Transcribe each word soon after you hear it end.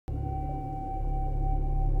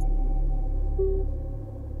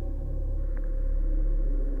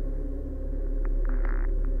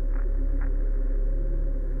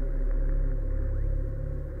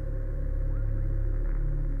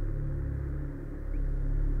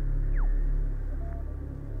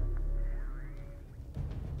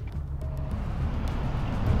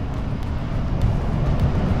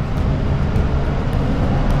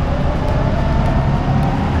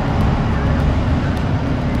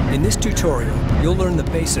In this tutorial, you'll learn the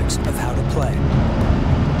basics of how to play.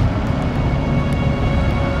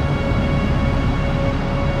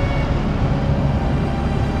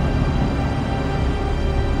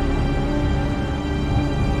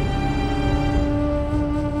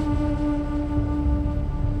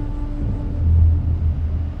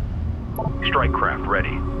 Strike craft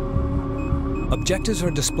ready. Objectives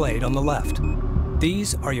are displayed on the left.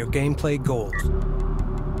 These are your gameplay goals.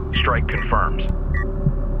 Strike confirms.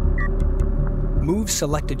 Move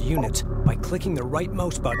selected units by clicking the right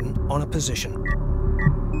mouse button on a position.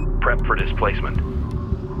 Prep for displacement.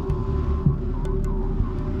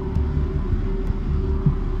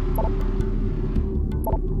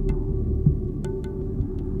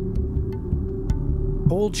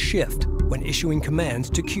 Hold Shift when issuing commands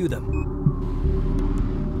to queue them.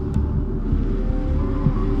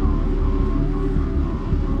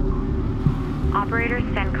 Operator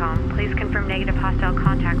CENTCOM, please confirm negative hostile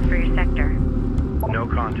contacts for your sector. No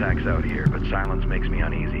contacts out here, but silence makes me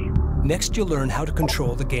uneasy. Next, you'll learn how to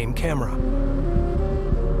control the game camera.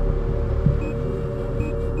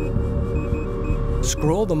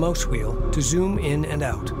 Scroll the mouse wheel to zoom in and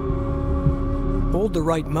out. Hold the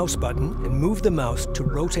right mouse button and move the mouse to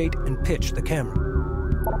rotate and pitch the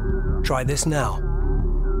camera. Try this now.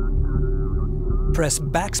 Press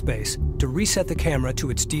backspace to reset the camera to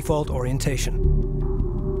its default orientation.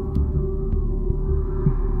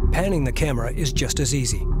 Panning the camera is just as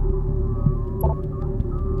easy.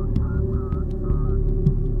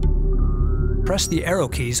 Press the arrow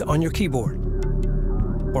keys on your keyboard,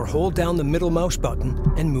 or hold down the middle mouse button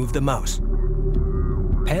and move the mouse.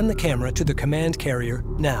 Pan the camera to the command carrier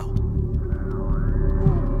now.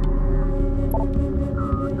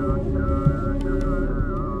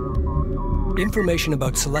 Information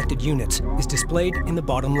about selected units is displayed in the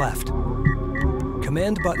bottom left.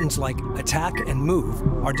 Command buttons like Attack and Move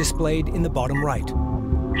are displayed in the bottom right.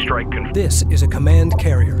 Strike confirmed. This is a command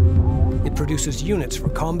carrier. It produces units for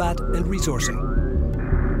combat and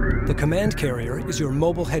resourcing. The command carrier is your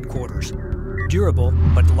mobile headquarters, durable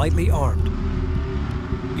but lightly armed.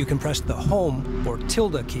 You can press the Home or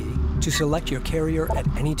tilde key to select your carrier at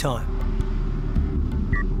any time.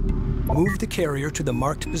 Move the carrier to the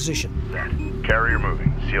marked position. Carrier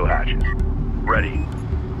moving. Seal hatches. Ready.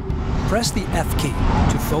 Press the F key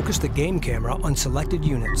to focus the game camera on selected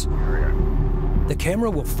units. The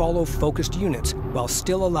camera will follow focused units while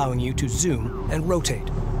still allowing you to zoom and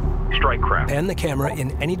rotate. Strike craft. Pan the camera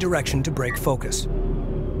in any direction to break focus.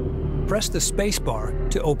 Press the space bar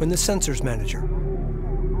to open the Sensors Manager.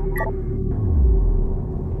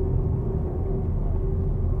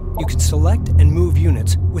 You can select and move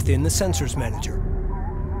units within the Sensors Manager.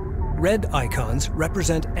 Red icons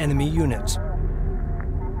represent enemy units.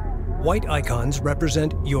 White icons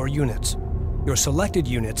represent your units. Your selected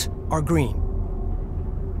units are green.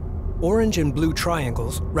 Orange and blue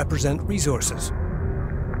triangles represent resources.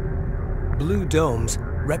 Blue domes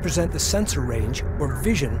represent the sensor range or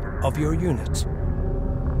vision of your units.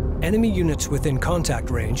 Enemy units within contact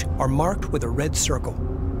range are marked with a red circle.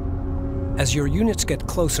 As your units get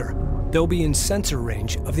closer, they'll be in sensor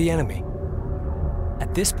range of the enemy.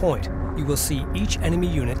 At this point, you will see each enemy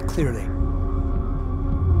unit clearly.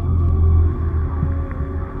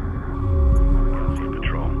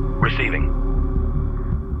 Patrol. Receiving.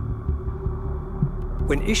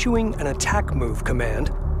 When issuing an attack move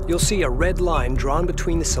command, you'll see a red line drawn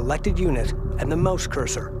between the selected unit and the mouse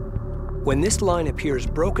cursor. When this line appears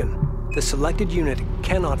broken, the selected unit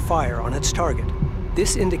cannot fire on its target.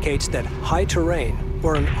 This indicates that high terrain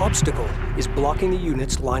or an obstacle is blocking the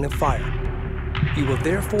unit's line of fire. You will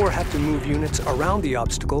therefore have to move units around the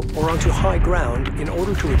obstacle or onto high ground in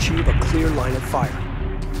order to achieve a clear line of fire.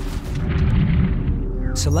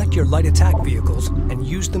 Select your light attack vehicles and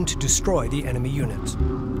use them to destroy the enemy units.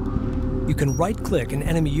 You can right-click an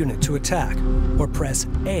enemy unit to attack, or press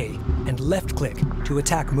A and left-click to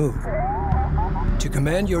attack move. To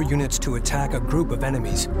command your units to attack a group of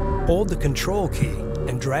enemies, hold the Control key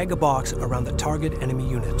and drag a box around the target enemy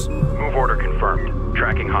units. Move order confirmed.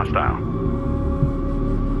 Tracking hostile.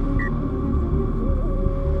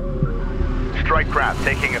 Strike craft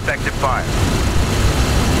taking effective fire.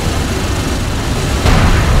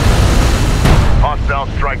 Hostile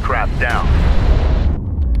strike craft down.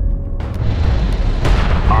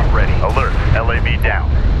 Op ready. Alert. LAV down.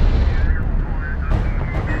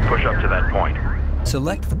 Push up to that point.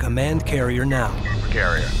 Select the command carrier now.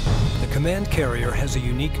 Carrier. The command carrier has a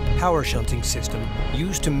unique power shunting system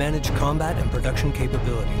used to manage combat and production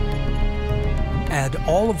capability. Add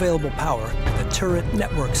all available power to the turret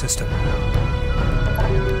network system.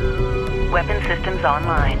 Weapon systems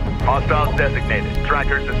online. Hostiles designated.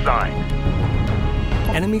 Trackers assigned.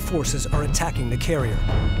 Enemy forces are attacking the carrier.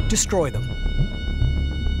 Destroy them.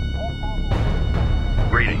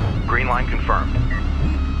 Reading. Green line confirmed.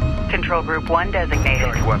 Control Group 1 designated.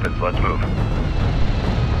 Charge weapons. Let's move.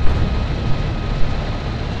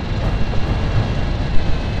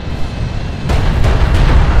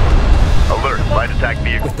 Alert. Light attack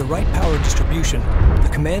vehicle. With the right power distribution, the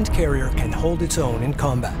command carrier can hold its own in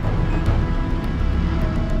combat.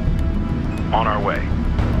 On our way.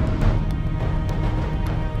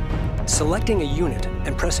 Selecting a unit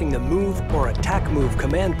and pressing the Move or Attack Move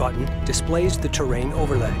command button displays the terrain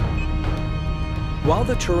overlay. While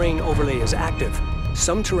the terrain overlay is active,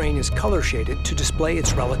 some terrain is color shaded to display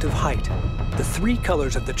its relative height. The three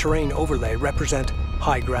colors of the terrain overlay represent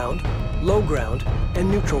high ground, low ground,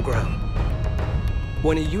 and neutral ground.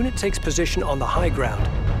 When a unit takes position on the high ground,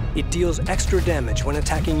 it deals extra damage when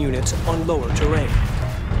attacking units on lower terrain.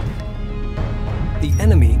 The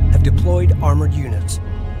enemy have deployed armored units.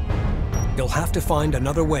 You'll have to find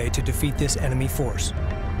another way to defeat this enemy force.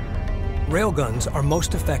 Railguns are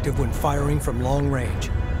most effective when firing from long range.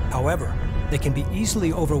 However, they can be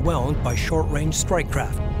easily overwhelmed by short-range strike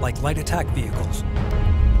craft, like light attack vehicles.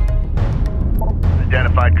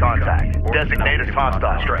 Identified contact. Designated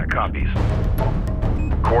hostile. Strike copies.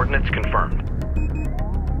 Coordinates confirmed.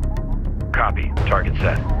 Copy. Target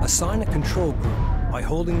set. Assign a control group by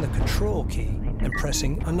holding the Control key and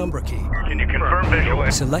pressing a number key. Can you confirm visual?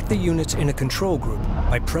 Select the units in a control group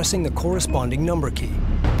by pressing the corresponding number key.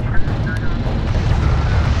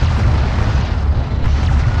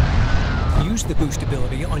 Use the boost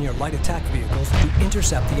ability on your light attack vehicles to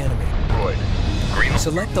intercept the enemy. Roy. Green.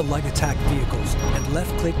 Select the light attack vehicles and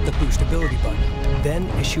left-click the boost ability button, then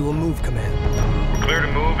issue a move command. Clear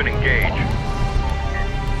to move and engage.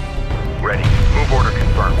 Ready. Move order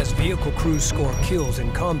confirmed. As vehicle crews score kills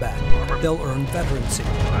in combat, they'll earn veterancy.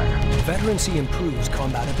 Veterancy improves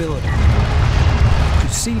combat ability.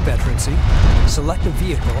 To see veterancy, select a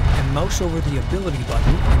vehicle and mouse over the ability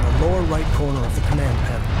button in the lower right corner of the command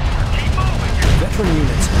panel. Veteran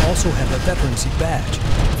units also have a veterancy badge,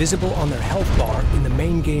 visible on their health bar in the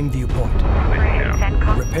main game viewpoint.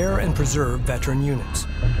 Repair and preserve veteran units.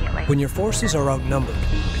 When your forces are outnumbered,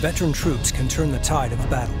 veteran troops can turn the tide of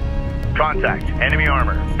battle. Contact. Enemy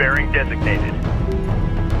armor. Bearing designated.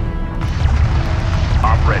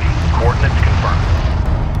 Op ready. Coordinates confirmed.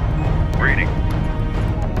 Reading.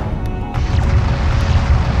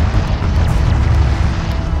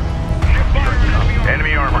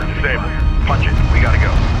 Enemy armor disabled. Punch it. We gotta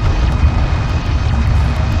go.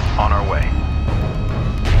 On our way.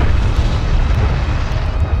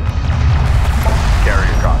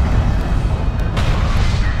 Carrier copy.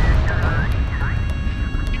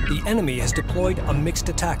 The enemy has deployed a mixed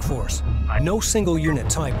attack force. No single unit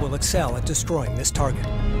type will excel at destroying this target.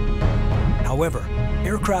 However,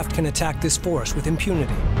 aircraft can attack this force with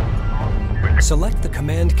impunity. Select the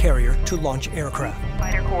command carrier to launch aircraft.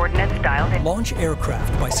 Fighter coordinates dialed in. Launch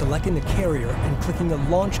aircraft by selecting the carrier and clicking the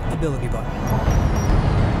Launch ability button.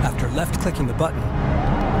 After left-clicking the button,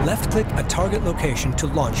 left-click a target location to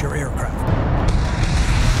launch your aircraft.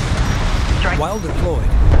 While deployed,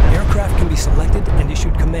 aircraft can be selected and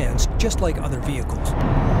issued commands just like other vehicles.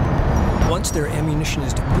 Once their ammunition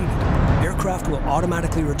is depleted, aircraft will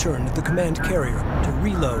automatically return to the command carrier to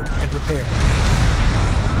reload and repair.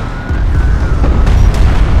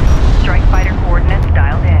 Strike fighter coordinates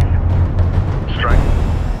dialed in. Strike.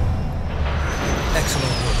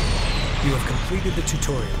 Excellent work. You have completed the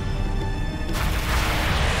tutorial.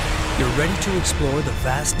 You're ready to explore the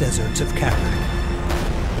vast deserts of Kharak.